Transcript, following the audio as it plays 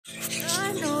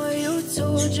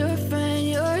told your friend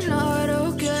you're not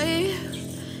okay?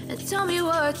 And tell me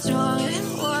what's wrong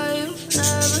and why you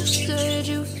never said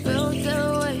you felt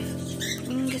that way.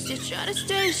 Guess you're trying to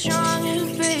stay strong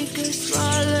and fake a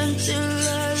smile until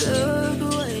I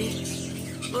look away.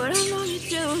 But I've known you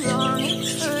too long,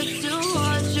 it hurts to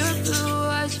watch your blue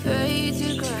eyes fade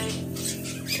to gray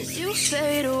as you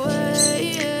fade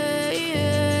away,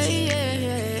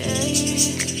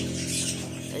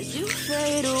 as you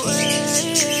fade away.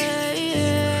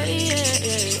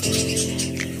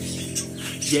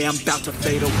 Yeah, I'm about to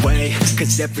fade away,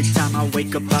 cause every time I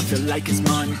wake up I feel like it's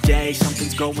Monday.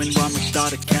 Something's going wrong with all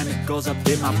the chemicals up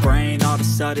in my brain. All of a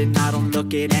sudden I don't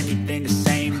look at anything the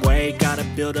same way. Gotta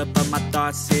build up of my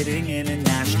thoughts sitting in an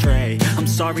ashtray. I'm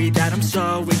sorry that I'm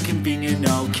so inconvenient,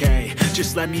 okay?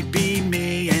 Just let me be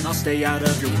me and I'll stay out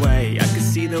of your way. I can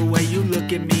see the way you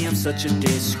look at me, I'm such a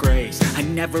disgrace. I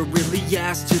never really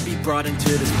asked to be brought into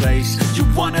this place. You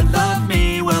wanna love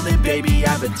me? Well then baby,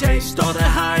 have a taste. All the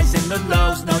highs and the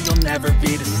lows, no, you'll never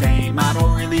be the same. I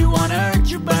don't really wanna hurt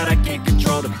you, but I can't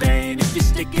control the pain. If you're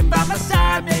sticking by my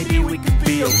side, maybe we could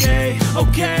be okay.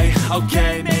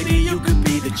 Okay, maybe you could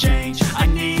be the change I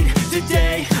need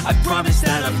today. I promise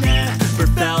that I've never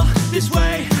felt this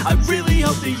way. I really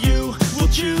hope that you will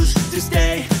choose to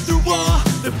stay through all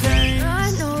the pain.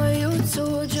 I know you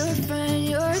told your friend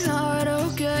you're not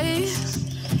okay.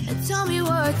 And tell me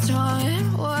what's wrong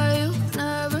and why you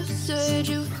never said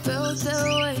you felt that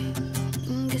way.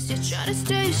 Guess you're trying to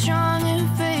stay strong and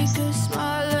fake a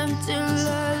smile until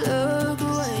I